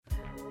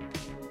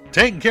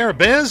Taking care of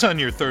biz on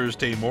your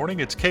Thursday morning.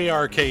 It's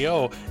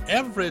KRKO,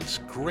 Everett's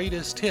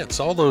greatest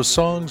hits. All those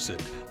songs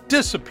that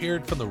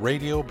disappeared from the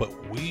radio,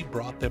 but we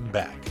brought them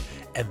back,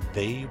 and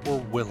they were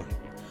willing.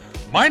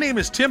 My name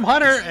is Tim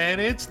Hunter,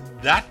 and it's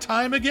that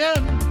time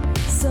again.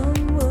 Some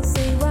will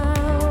say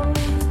wow,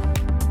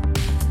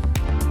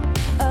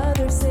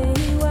 others say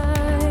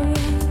why.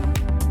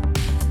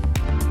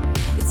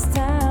 It's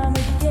time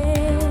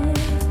again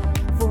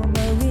for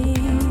Maury,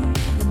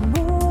 the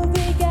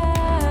movie guy.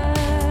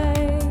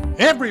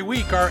 Every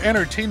week, our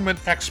entertainment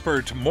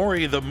expert,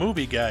 Maury the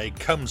Movie Guy,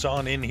 comes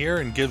on in here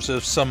and gives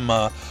us some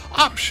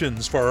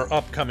options for our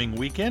upcoming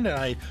weekend.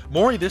 And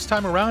Maury, this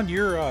time around,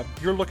 you're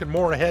looking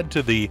more ahead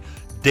to the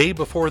day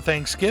before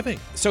Thanksgiving.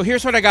 So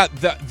here's what I got.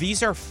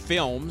 These are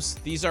films.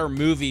 These are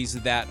movies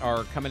that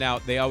are coming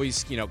out. They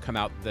always, come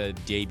out the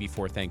day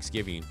before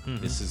Thanksgiving.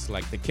 Mm-hmm. This is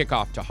like the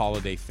kickoff to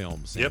holiday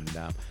films. Yep.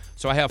 And,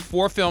 so I have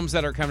 4 films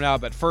that are coming out.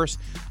 But first,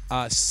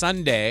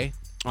 Sunday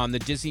on the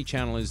Disney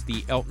Channel is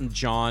the Elton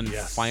John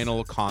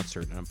final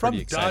concert. And I'm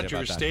pretty excited Dodger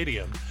about that.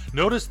 Stadium.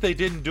 Notice they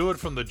didn't do it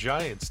from the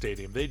Giants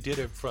Stadium. They did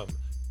it from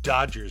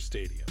Dodger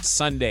Stadium.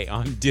 Sunday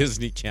on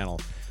Disney Channel.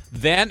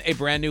 Then a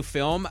brand new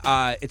film.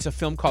 It's a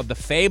film called The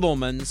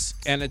Fabelmans,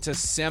 and it's a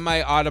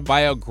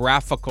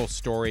semi-autobiographical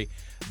story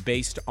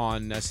based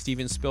on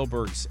Steven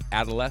Spielberg's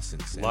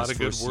adolescence. A lot of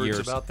good words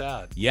about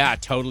that. Yeah,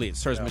 totally. It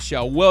stars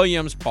Michelle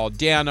Williams, Paul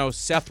Dano,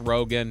 Seth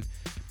Rogen.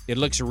 It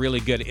looks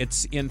really good.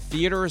 It's in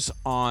theaters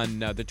on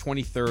the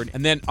 23rd,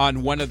 and then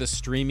on one of the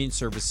streaming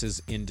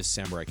services in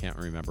December. I can't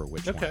remember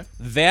which one.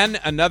 Then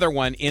another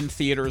one in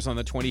theaters on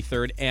the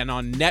 23rd, and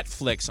on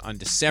Netflix on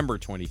December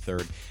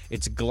 23rd.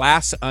 It's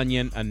Glass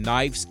Onion, a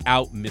Knives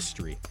Out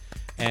mystery.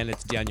 And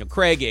it's Daniel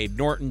Craig, Abe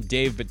Norton,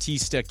 Dave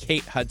Bautista,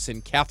 Kate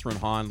Hudson, Catherine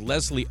Hahn,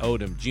 Leslie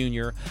Odom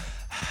Jr.,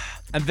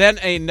 and then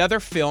another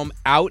film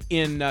out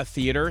in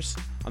theaters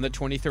on the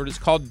 23rd is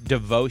called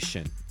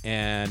Devotion,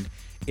 and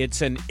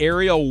it's an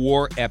aerial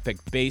war epic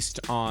based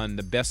on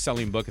the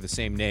best-selling book of the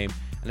same name,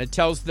 and it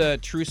tells the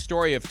true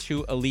story of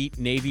 2 elite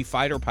Navy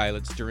fighter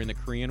pilots during the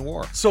Korean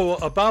War. So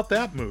about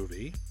that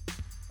movie,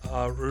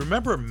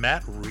 remember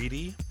Matt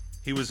Reedy?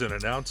 He was an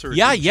announcer.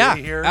 Yeah,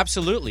 here.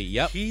 Absolutely.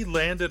 Yep. He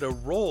landed a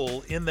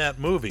role in that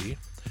movie,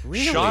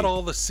 Really? Shot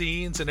all the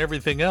scenes and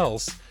everything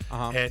else,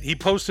 and he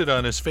posted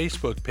on his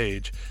Facebook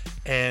page,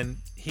 and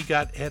he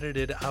got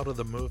edited out of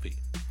the movie.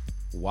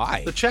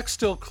 Why? The check's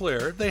still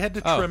clear. They had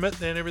to trim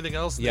it and everything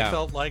else. They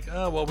felt like,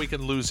 we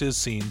can lose his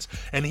scenes.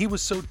 And he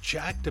was so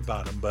jacked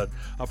about him. But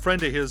a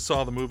friend of his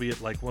saw the movie at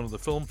like one of the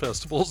film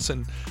festivals,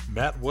 and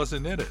Matt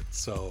wasn't in it.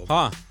 So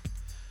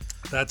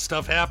that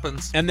stuff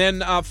happens. And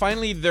then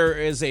finally, there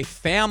is a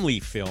family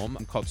film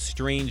called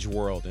Strange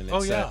World, and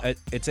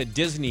it's a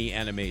Disney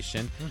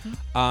animation,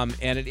 and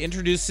it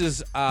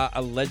introduces a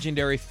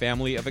legendary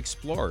family of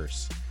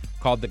explorers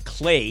called the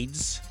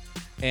Clades.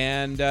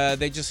 And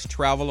they just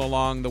travel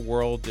along the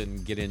world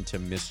and get into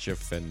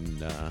mischief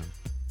and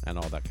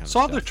all that kind of stuff.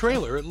 Saw the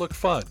trailer. It looked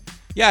fun.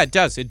 Yeah, it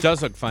does. It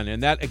does look fun.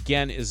 And that,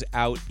 again, is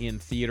out in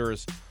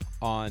theaters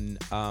on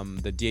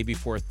the day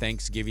before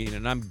Thanksgiving.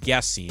 And I'm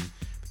guessing,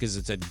 because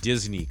it's a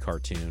Disney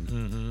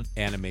cartoon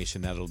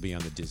animation, that it'll be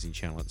on the Disney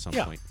Channel at some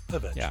point.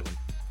 Eventually.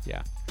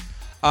 Yeah.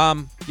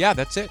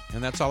 That's it.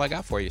 And that's all I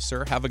got for you,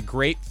 sir. Have a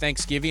great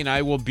Thanksgiving.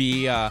 I will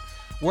be...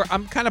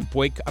 I'm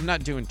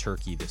not doing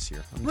turkey this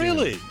year. I'm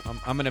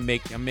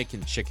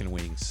making chicken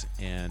wings,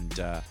 and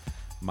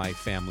my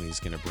family is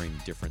gonna bring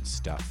different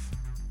stuff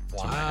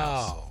to my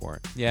house for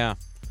it. Yeah,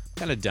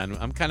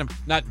 I'm kind of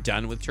not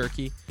done with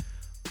turkey.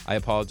 I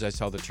apologize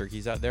to all the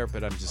turkeys out there,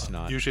 but I'm just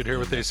not. You should hear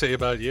what they say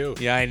about you.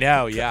 Yeah, I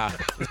know. Yeah.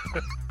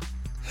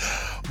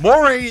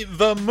 Maury,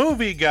 the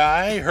Movie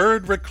Guy,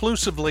 heard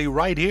reclusively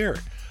right here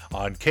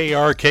on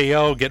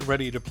KRKO. Get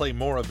ready to play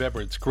more of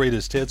Everett's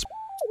greatest hits.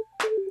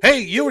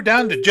 Hey, you were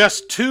down to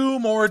just 2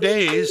 more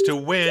days to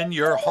win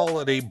your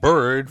holiday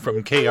bird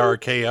from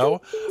KRKO.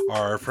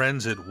 Our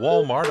friends at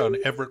Walmart on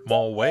Everett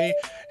Mall Way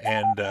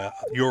and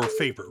your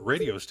favorite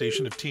radio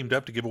station have teamed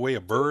up to give away a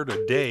bird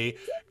a day.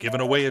 Giving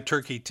away a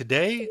turkey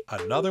today,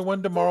 another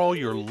one tomorrow.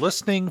 You're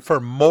listening for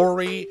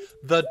Maury,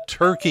 the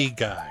Turkey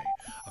Guy.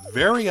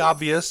 Very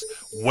obvious.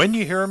 When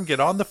you hear him, get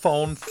on the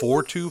phone,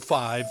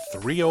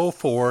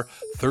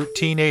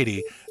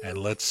 425-304-1380, and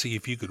let's see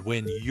if you could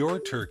win your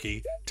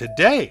turkey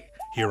today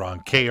here on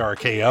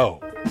KRKO.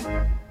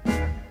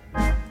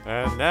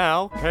 And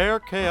now,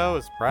 KRKO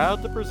is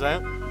proud to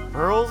present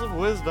Pearls of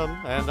Wisdom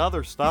and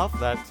other stuff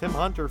that Tim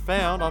Hunter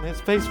found on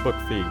his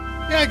Facebook feed.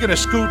 Yeah, gonna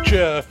scooch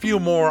a few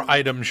more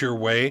items your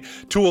way.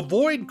 To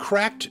avoid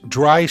cracked,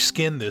 dry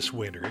skin this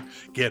winter,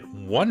 get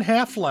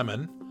 1/2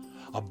 lemon,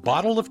 a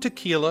bottle of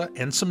tequila,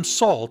 and some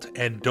salt,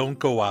 and don't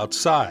go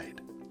outside.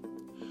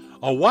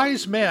 A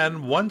wise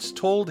man once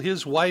told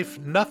his wife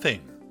nothing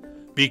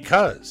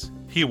because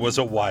he was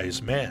a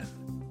wise man.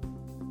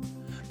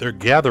 They're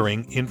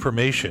gathering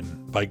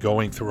information by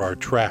going through our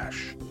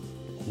trash,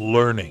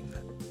 learning,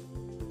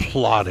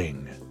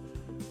 plotting.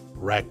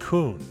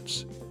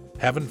 Raccoons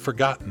haven't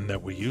forgotten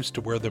that we used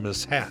to wear them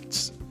as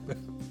hats.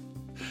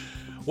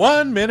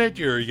 1 minute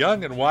you're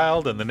young and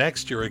wild, and the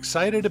next you're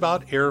excited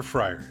about air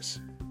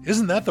fryers.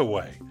 Isn't that the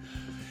way?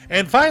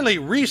 And finally,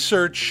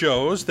 research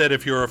shows that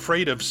if you're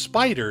afraid of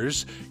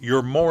spiders,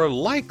 you're more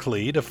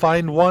likely to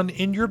find one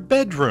in your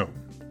bedroom.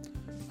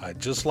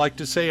 I'd just like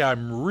to say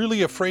I'm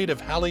really afraid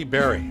of Halle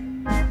Berry.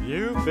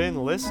 You've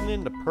been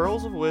listening to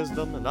Pearls of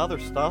Wisdom and other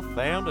stuff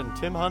found in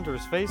Tim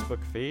Hunter's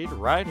Facebook feed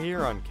right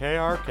here on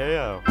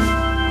KRKO.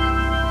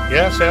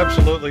 Yes,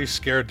 absolutely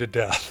scared to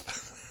death.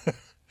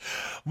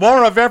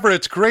 More of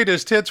Everett's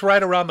greatest hits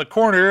right around the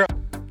corner.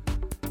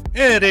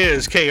 It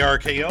is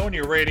KRKO on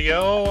your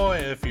radio.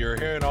 If you're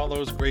hearing all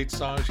those great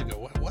songs, you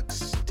go, what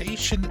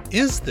station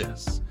is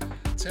this?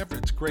 It's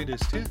Everett's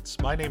greatest hits.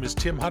 My name is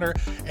Tim Hunter,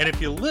 and if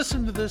you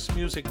listen to this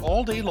music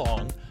all day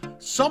long,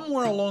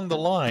 somewhere along the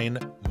line,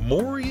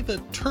 Maury the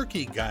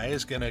turkey guy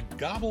is going to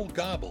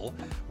gobble.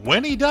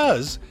 When he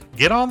does,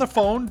 get on the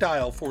phone,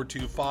 dial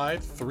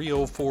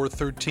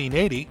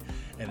 425-304-1380,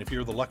 and if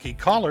you're the lucky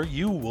caller,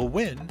 you will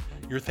win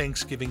your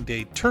Thanksgiving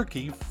Day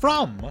turkey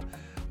from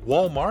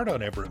Walmart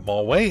on Everett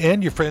Mall Way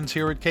and your friends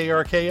here at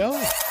KRKO.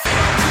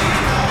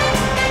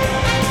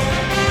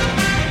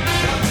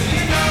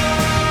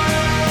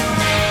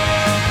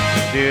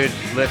 Dude,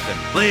 listen.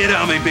 Lay it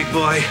on me, big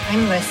boy.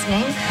 I'm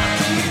listening.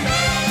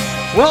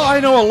 Well, I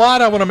know a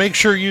lot. I want to make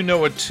sure you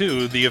know it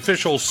too. The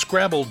official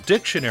Scrabble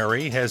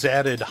dictionary has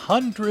added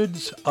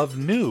hundreds of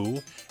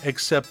new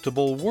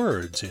acceptable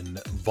words in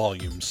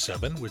Volume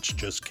 7, which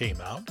just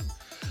came out.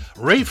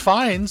 Ray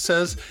Fiennes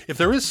says if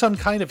there is some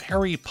kind of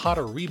Harry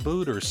Potter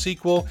reboot or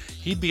sequel,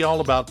 he'd be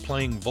all about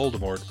playing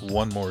Voldemort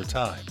one more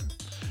time.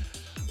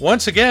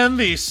 Once again,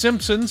 the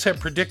Simpsons have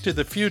predicted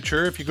the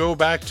future. If you go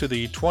back to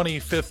the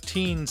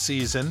 2015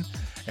 season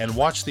and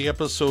watch the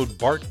episode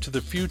Bart to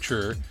the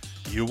Future,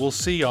 you will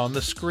see on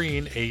the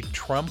screen a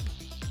Trump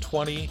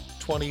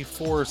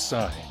 2024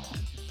 sign.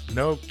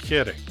 No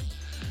kidding.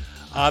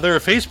 There are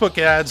Facebook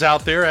ads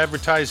out there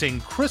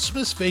advertising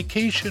Christmas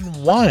vacation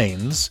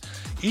wines.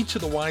 Each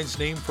of the wines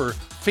named for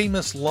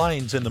famous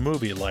lines in the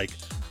movie, like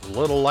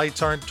 "Little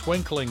lights aren't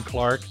twinkling,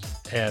 Clark,"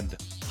 and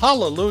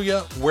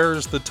 "Hallelujah,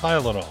 where's the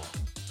Tylenol?"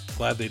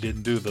 Glad they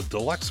didn't do the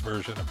deluxe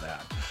version of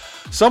that.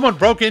 Someone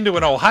broke into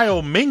an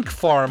Ohio mink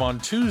farm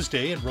on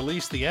Tuesday and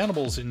released the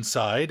animals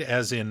inside,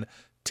 as in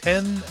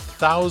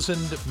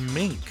 10,000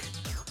 mink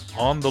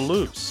on the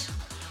loose.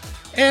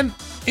 And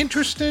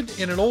interested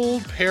in an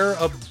old pair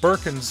of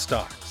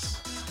Birkenstocks.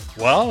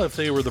 Well, if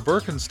they were the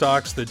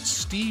Birkenstocks that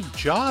Steve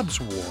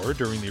Jobs wore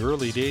during the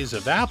early days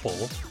of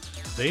Apple,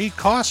 they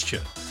cost you.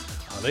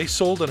 They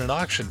sold at an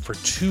auction for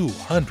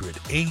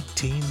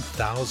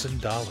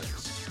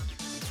 $218,000.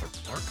 For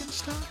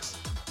Birkenstocks?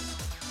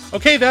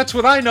 Okay, that's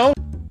what I know.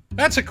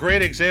 That's a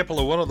great example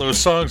of one of those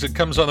songs that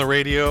comes on the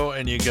radio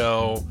and you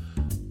go,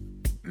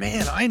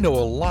 man, I know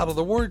a lot of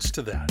the words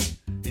to that.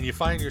 And you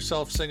find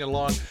yourself singing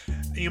along.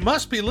 You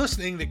must be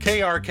listening to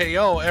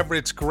KRKO,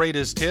 Everett's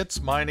Greatest Hits.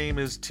 My name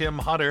is Tim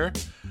Hunter.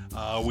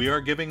 We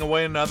are giving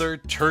away another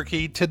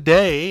turkey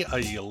today.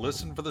 You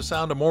listen for the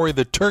sound of Maury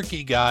the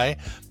turkey guy.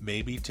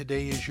 Maybe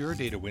today is your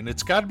day to win.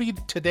 It's got to be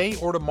today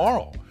or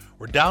tomorrow.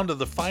 We're down to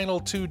the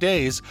final 2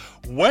 days.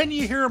 When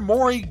you hear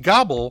Maury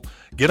gobble,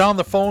 get on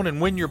the phone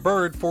and win your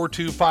bird,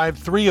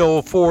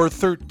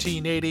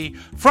 425-304-1380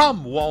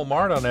 from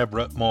Walmart on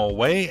Everett Mall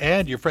Way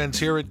and your friends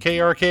here at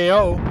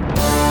KRKO.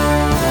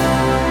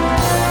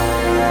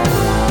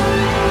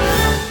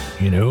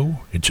 You know,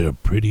 it's a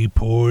pretty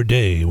poor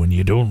day when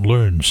you don't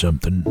learn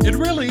something. It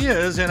really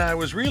is, and I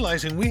was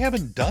realizing we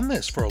haven't done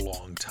this for a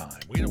long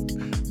time. We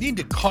don't need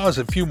to cause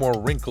a few more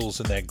wrinkles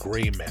in that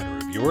gray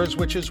matter of yours,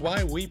 which is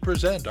why we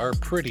present our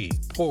Pretty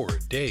Poor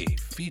Day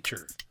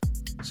feature,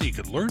 so you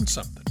could learn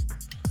something.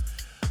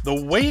 The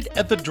wait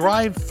at the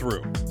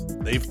drive-thru,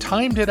 they've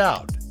timed it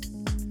out.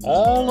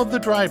 All of the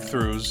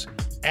drive-thrus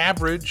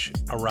average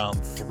around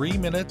 3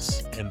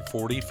 minutes and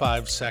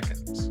 45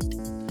 seconds.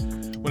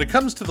 When it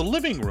comes to the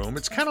living room,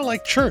 it's kind of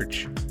like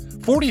church.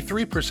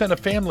 43% of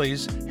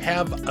families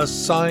have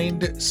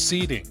assigned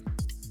seating.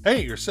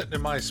 Hey, you're sitting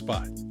in my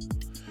spot.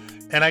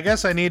 And I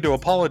guess I need to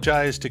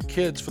apologize to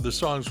kids for the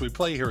songs we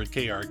play here at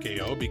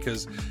KRKO,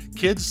 because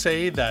kids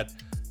say that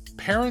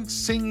parents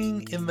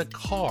singing in the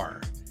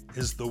car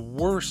is the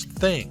worst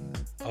thing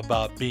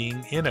about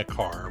being in a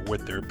car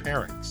with their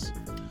parents.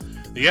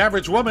 The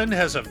average woman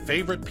has a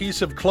favorite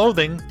piece of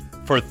clothing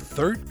for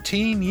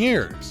 13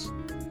 years.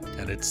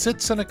 And it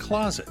sits in a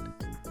closet,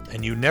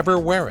 and you never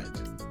wear it.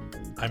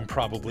 I'm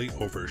probably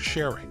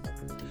oversharing.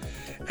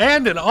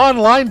 And an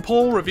online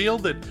poll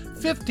revealed that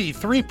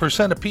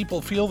 53% of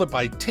people feel that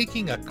by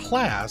taking a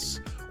class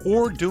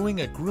or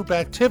doing a group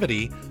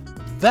activity,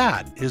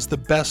 that is the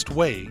best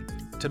way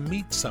to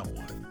meet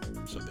someone.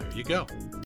 So there you go.